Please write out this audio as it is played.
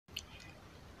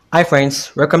Hi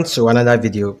friends, welcome to another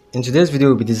video. In today's video,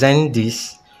 we'll be designing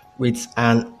this with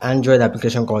an Android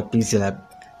application called Pixellab.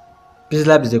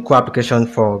 Pixellab is a cool application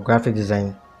for graphic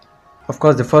design. Of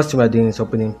course, the first thing we're doing is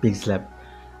opening Pixellab.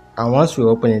 And once we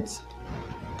open it,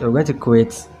 we're going to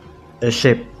create a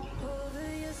shape.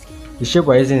 The shape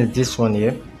we're using is this one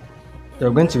here.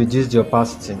 We're going to reduce the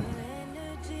opacity.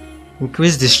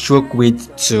 Increase the stroke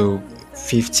width to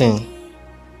 15.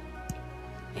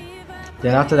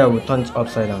 Then after that, we'll turn it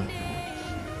upside down.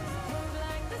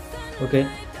 Okay,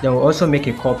 then we'll also make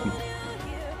a copy.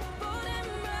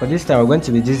 For this time, we're going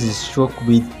to reduce the stroke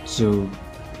width to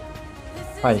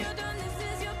 5.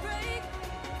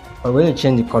 We're going to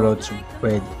change the color to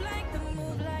red.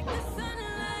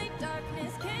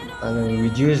 And then we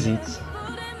reduce it.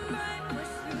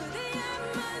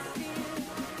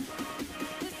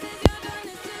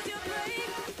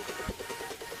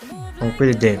 And put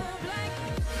it there.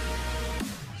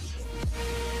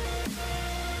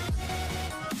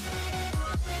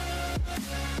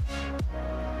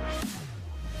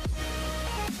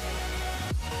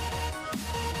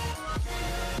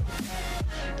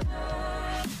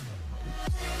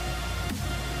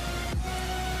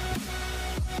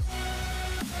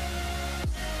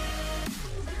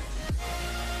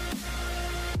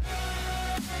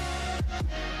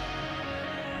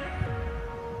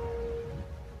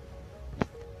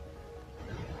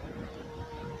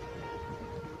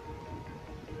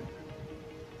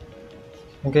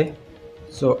 Okay,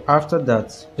 so after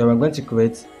that, then we're going to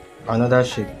create another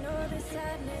shape.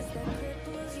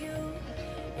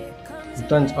 We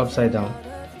turn it upside down.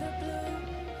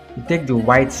 We take the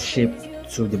white shape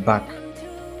to the back.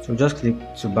 So just click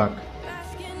to back.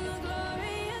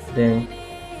 Then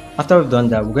after we've done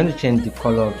that, we're going to change the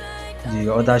color of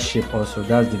the other shape also.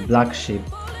 That's the black shape.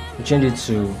 We change it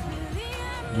to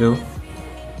blue.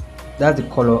 That's the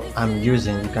color I'm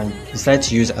using. You can decide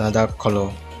to use another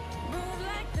color.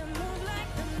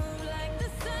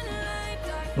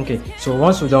 Okay, so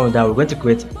once we're done with that, we're going to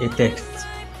create a text.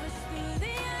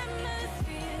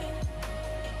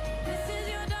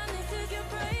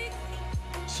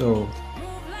 So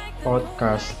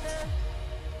podcast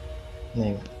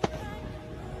name,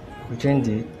 we change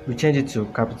it to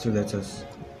capital letters.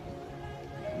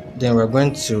 Then we're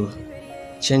going to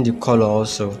change the color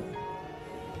also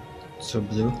to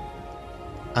blue,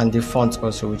 and the font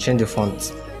also, we change the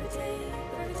font.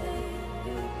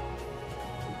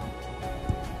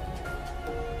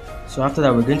 So after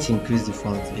that, we're going to increase the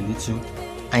font a little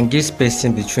and give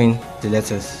spacing between the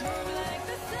letters.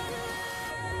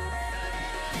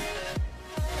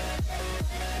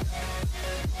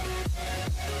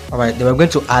 Alright, then we're going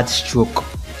to add stroke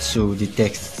to the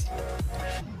text.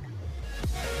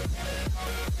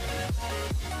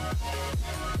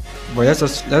 But let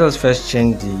us first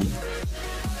change the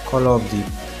color of the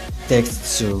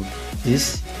text to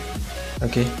this.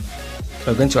 Okay,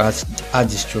 we're going to add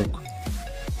the stroke.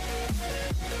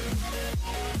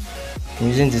 I'm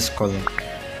using this color.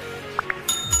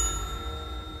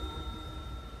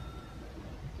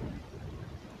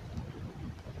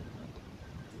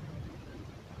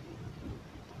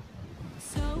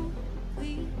 So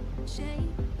cliche,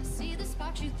 I see the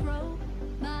spark you throw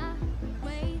my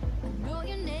way. I know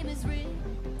your name is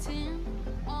written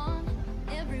on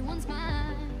everyone's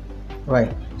mind.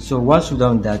 Right, so once we've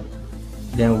done that,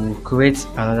 then we'll create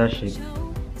another shape.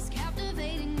 It's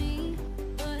captivating me,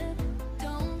 but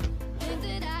don't think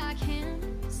that I can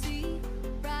see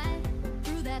right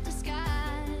through that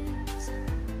disguise.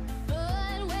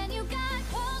 But when you got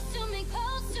close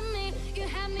to me, you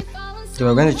had me falling So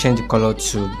we're going to change the color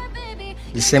to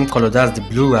the same color, that's the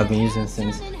blue I've been using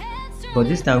since. But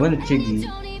this time we're going to take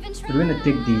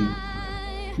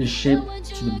the shape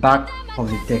to the back of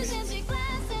the text.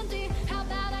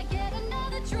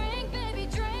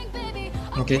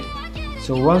 Okay,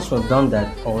 so once we've done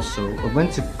that also, we're going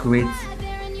to create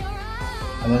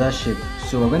another shape.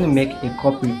 So we're going to make a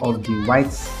copy of the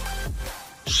white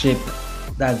shape,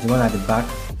 that's the one at the back.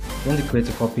 We're going to create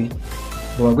a copy,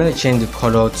 but we're going to change the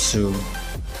color to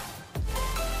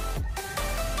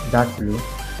dark blue,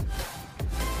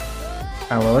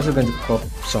 and we're also going to crop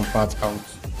some parts out.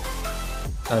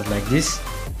 That's like this.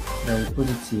 Then we put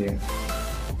it here.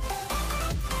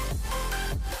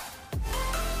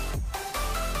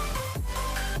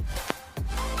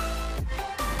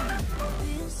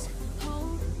 this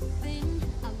whole thing.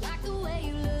 I like the way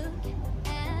you look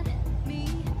at me.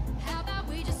 How about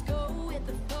we just go with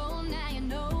the flow? Now you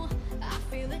know I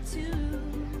feel it too.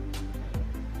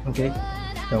 Okay,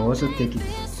 then we'll also take it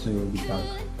to the back.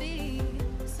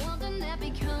 Something that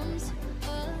becomes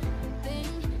a thing.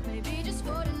 Maybe just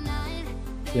for tonight.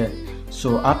 Yeah,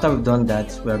 So after we've done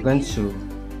that, we are going to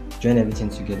join everything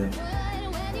together. But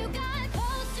when you got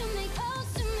close to me,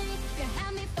 you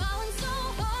had me falling so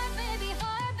hard, baby.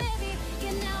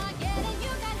 Yeah, now I get it. You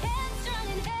got heads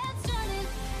turning,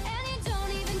 and you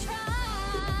don't even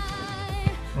try.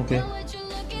 Okay. Now would you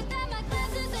look at that? My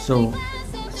glasses So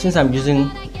empty, since I'm using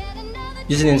I get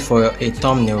another it for a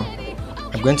thumbnail, baby.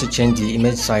 I'm going to change the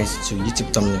image size to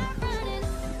YouTube thumbnail. Burning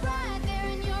right there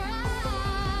in your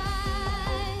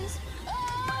eyes.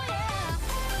 Oh yeah.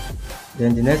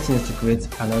 Then the next thing is to create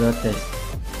another text.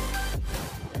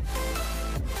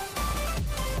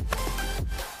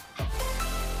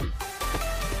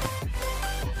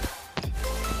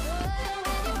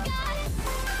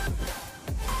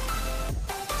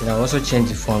 Then I'll also change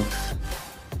the font.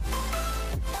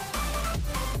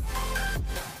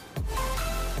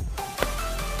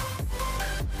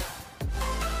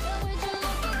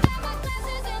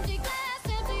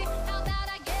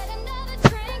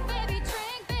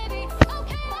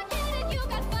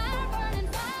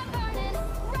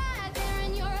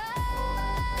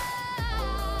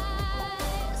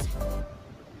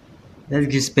 Let's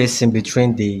give space in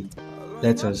between the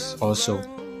letters also. She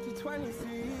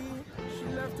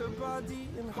left her body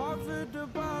and hovered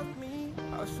above me.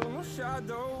 I saw no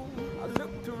shadow. I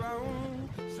looked around,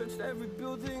 searched every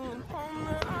building and home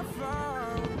that I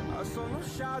found. I saw no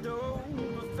shadow,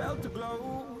 but felt the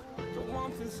glow. The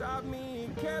warmth inside me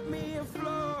kept me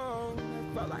afloat.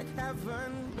 It felt like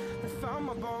heaven. I found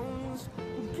my bones.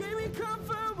 Gave me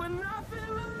comfort when I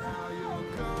feel alone. Now you're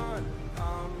gone.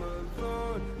 I'm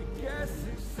alone. I guess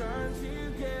it's time to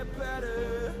get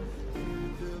better.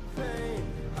 Through the pain,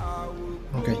 I will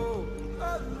Okay. go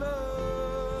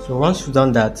alone. So once we've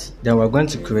done that, then we're going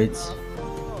to create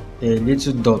a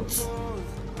little dot.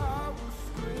 I will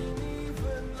scream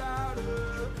even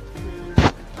louder.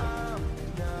 'Cause I'm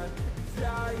not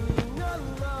dying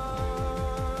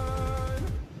alone.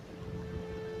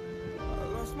 I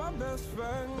lost my best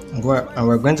friend. And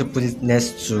we're going to put it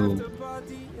next to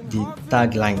the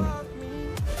tagline.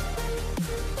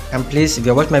 And please, if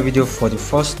you're watching my video for the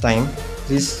first time,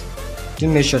 please do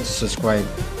make sure to subscribe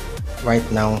right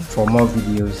now for more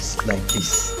videos like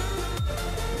this.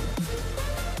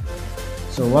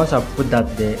 So once I put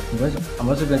that there, I'm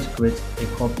also going to create a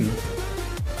copy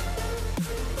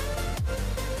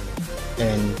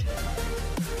and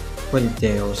put it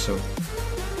there also,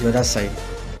 the other side.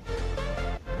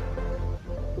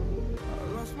 I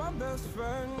lost my best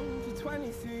friend to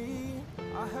 23.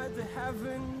 I heard the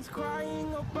heavens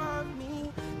crying above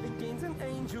me. The gained an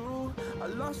angel. I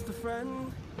lost a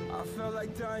friend. I felt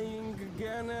like dying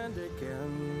again and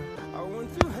again. I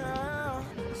went through hell,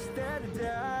 stared at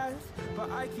death, but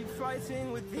I keep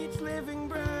fighting with each living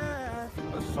breath.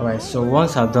 Alright, so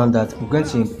once I've done that, I'm going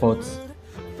to import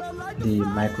the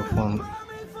microphone.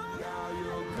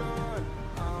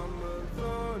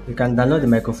 You can download the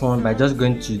microphone by just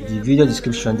going to the video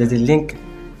description. There's a link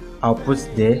I'll put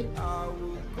there.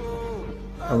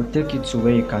 I will take you to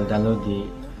where you can download the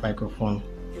microphone,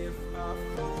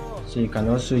 so you can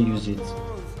also use it.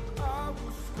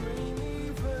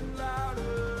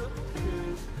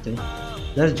 Okay,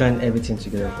 let's join everything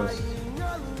together first,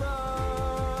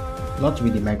 not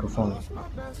with the microphone.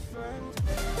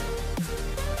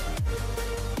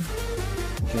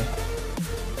 Okay,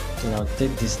 so now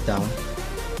take this down.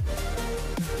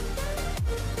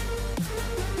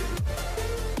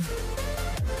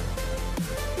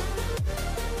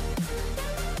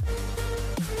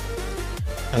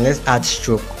 And let's add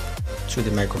stroke to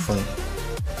the microphone.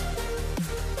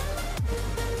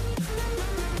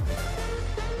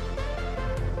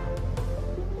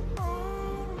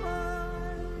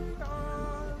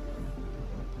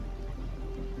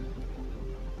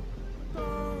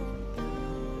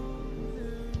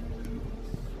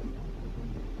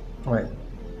 All right.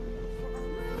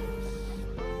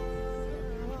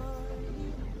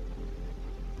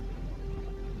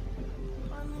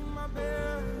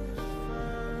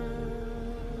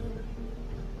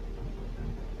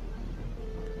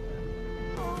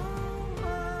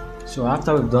 So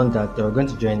after we've done that, we're going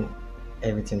to join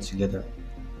everything together.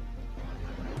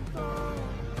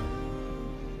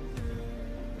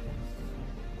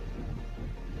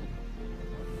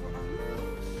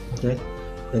 Okay,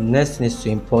 the next thing is to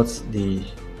import the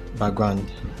background.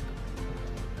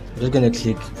 I'm just going to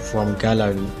click from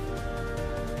gallery.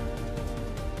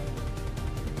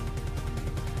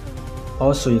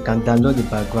 Also, you can download the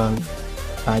background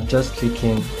by just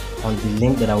clicking on the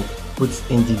link that I'll put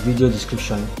in the video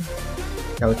description.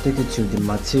 That will take you to the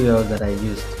material that I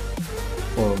used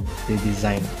for the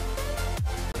design.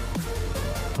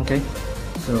 Okay,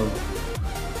 so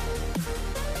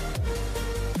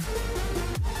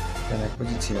then I put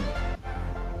it here.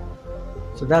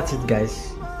 So that's it,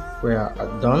 guys. We are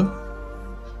done.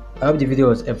 I hope the video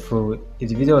was helpful. If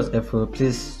the video was helpful,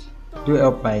 please do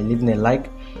help by leaving a like,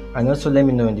 and also let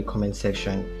me know in the comment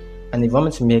section. And if you want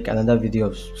me to make another video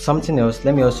of something else,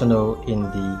 let me also know in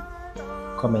the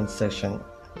comment section.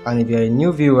 And if you're a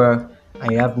new viewer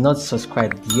and you have not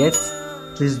subscribed yet,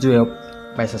 please do help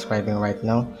by subscribing right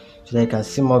now so that you can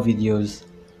see more videos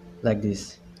like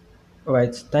this.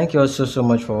 Alright, thank you all so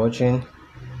much for watching.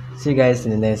 See you guys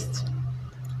in the next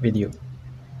video.